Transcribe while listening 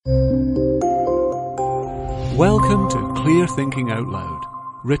Welcome to Clear Thinking Out Loud,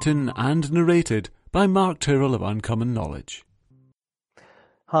 written and narrated by Mark Tyrrell of Uncommon Knowledge.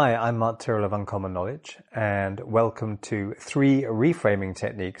 Hi, I'm Mark Tyrrell of Uncommon Knowledge, and welcome to 3 reframing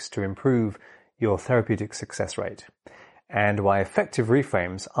techniques to improve your therapeutic success rate, and why effective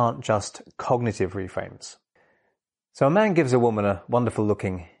reframes aren't just cognitive reframes. So a man gives a woman a wonderful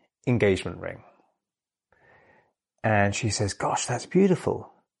looking engagement ring, and she says, "Gosh, that's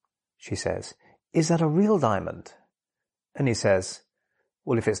beautiful." She says, "Is that a real diamond?" And he says,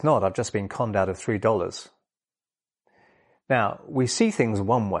 "Well, if it's not, I've just been conned out of $3. Now, we see things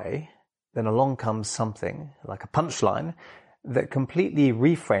one way, then along comes something, like a punchline, that completely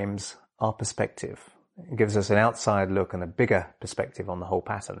reframes our perspective. It gives us an outside look and a bigger perspective on the whole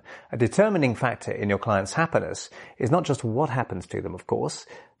pattern. A determining factor in your client's happiness is not just what happens to them, of course,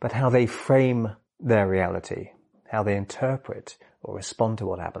 but how they frame their reality, how they interpret or respond to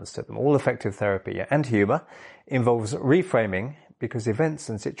what happens to them. All effective therapy and humor involves reframing, because events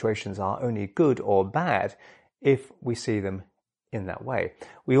and situations are only good or bad if we see them in that way.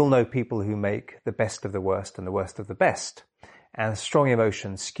 We all know people who make the best of the worst and the worst of the best, and strong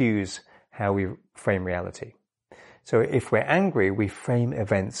emotion skews how we frame reality. So if we're angry, we frame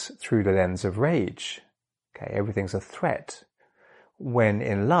events through the lens of rage. Okay, everything's a threat. When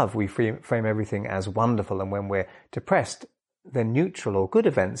in love, we frame everything as wonderful, and when we're depressed, then neutral or good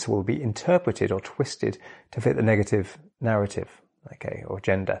events will be interpreted or twisted to fit the negative narrative, okay, or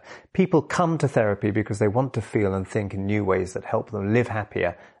agenda. People come to therapy because they want to feel and think in new ways that help them live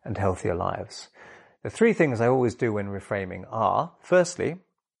happier and healthier lives. The 3 things I always do when reframing are, firstly,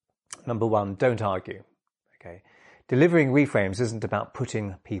 number 1, don't argue. Okay, delivering reframes isn't about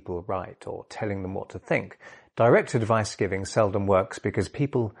putting people right or telling them what to think. Direct advice giving seldom works because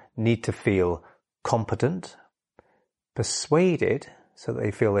people need to feel competent, persuaded, so that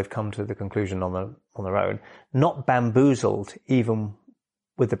they feel they've come to the conclusion on their own, not bamboozled even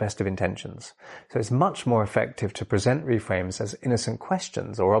with the best of intentions. So it's much more effective to present reframes as innocent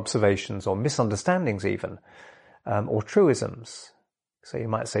questions or observations or misunderstandings even, or truisms. So you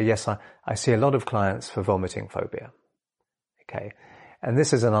might say, yes, I see a lot of clients for vomiting phobia. Okay. And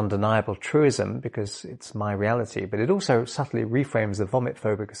this is an undeniable truism because it's my reality, but it also subtly reframes the vomit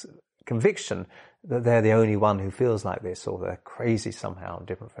phobic conviction that they're the only one who feels like this, or they're crazy somehow and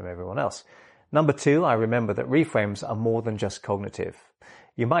different from everyone else. Number 2, I remember that reframes are more than just cognitive.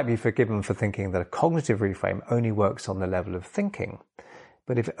 You might be forgiven for thinking that a cognitive reframe only works on the level of thinking.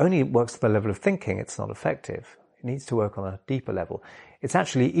 But if it only works at the level of thinking, it's not effective. It needs to work on a deeper level. It's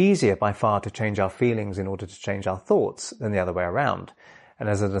actually easier by far to change our feelings in order to change our thoughts than the other way around. And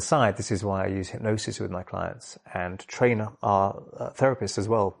as an aside, this is why I use hypnosis with my clients and train our therapists as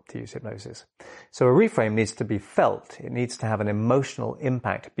well to use hypnosis. So a reframe needs to be felt. It needs to have an emotional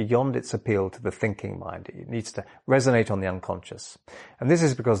impact beyond its appeal to the thinking mind. It needs to resonate on the unconscious. And this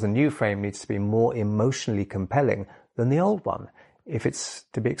is because the new frame needs to be more emotionally compelling than the old one if it's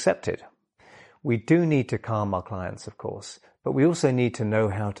to be accepted. We do need to calm our clients, of course, but we also need to know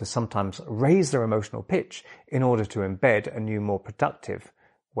how to sometimes raise their emotional pitch in order to embed a new, more productive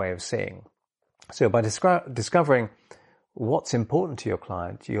way of seeing. So by discovering what's important to your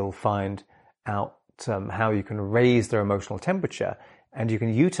client, you'll find out how you can raise their emotional temperature, and you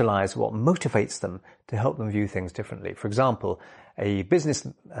can utilize what motivates them to help them view things differently. For example, a business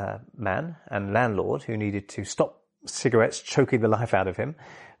man and landlord who needed to stop cigarettes choking the life out of him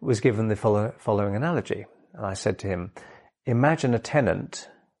was given the following analogy. And I said to him, imagine a tenant,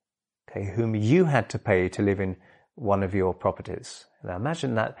 okay, whom you had to pay to live in one of your properties. Now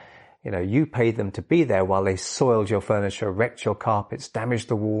imagine that, you paid them to be there while they soiled your furniture, wrecked your carpets, damaged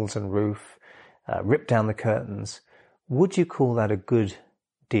the walls and roof, ripped down the curtains. Would you call that a good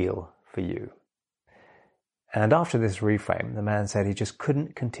deal for you? And after this reframe, the man said he just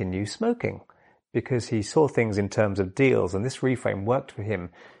couldn't continue smoking because he saw things in terms of deals, and this reframe worked for him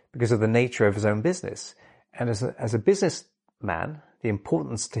because of the nature of his own business. And as a businessman, the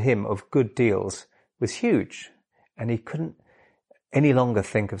importance to him of good deals was huge, and he couldn't any longer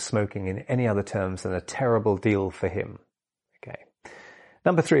think of smoking in any other terms than a terrible deal for him. Okay.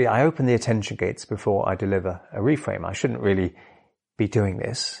 Number 3, I open the attention gates before I deliver a reframe. I shouldn't really be doing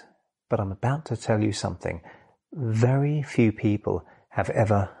this, but I'm about to tell you something very few people have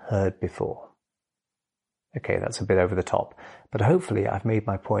ever heard before. Okay, that's a bit over the top, but hopefully I've made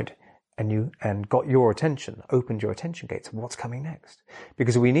my point and got your attention, opened your attention gates of what's coming next.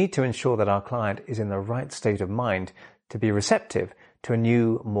 Because we need to ensure that our client is in the right state of mind to be receptive to a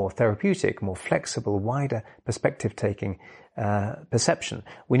new, more therapeutic, more flexible, wider perspective-taking perception.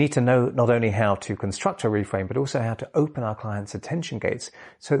 We need to know not only how to construct a reframe, but also how to open our clients' attention gates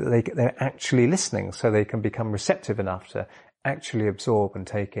so that they're actually listening, so they can become receptive enough to actually absorb and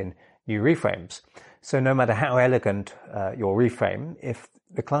take in new reframes. So no matter how elegant your reframe, if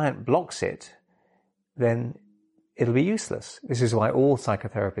the client blocks it, then it'll be useless. This is why all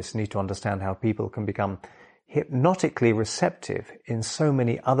psychotherapists need to understand how people can become hypnotically receptive in so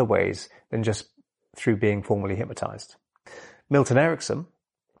many other ways than just through being formally hypnotized. Milton Erickson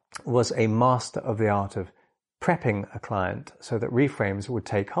was a master of the art of prepping a client so that reframes would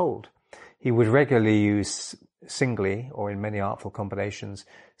take hold. He would regularly use singly, or in many artful combinations,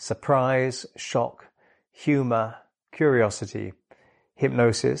 surprise, shock, humor, curiosity,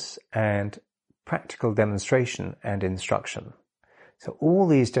 hypnosis, and practical demonstration and instruction. So all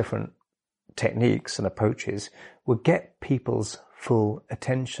these different techniques and approaches would get people's full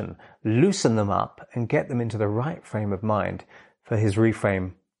attention, loosen them up, and get them into the right frame of mind for his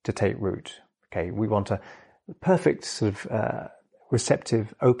reframe to take root. Okay, we want a perfect sort of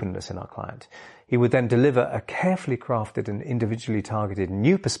receptive openness in our client. He would then deliver a carefully crafted and individually targeted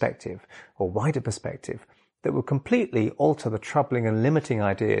new perspective or wider perspective that would completely alter the troubling and limiting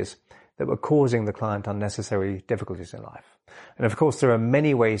ideas that were causing the client unnecessary difficulties in life. And of course, there are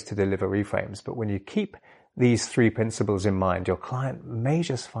many ways to deliver reframes, but when you keep these three principles in mind, your client may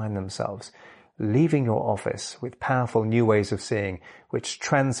just find themselves leaving your office with powerful new ways of seeing, which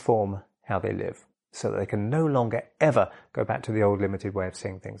transform how they live, so that they can no longer ever go back to the old limited way of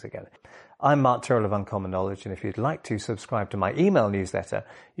seeing things again. I'm Mark Tyrrell of Uncommon Knowledge, and if you'd like to subscribe to my email newsletter,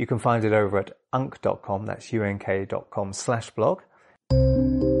 you can find it over at unk.com, that's unk.com/blog.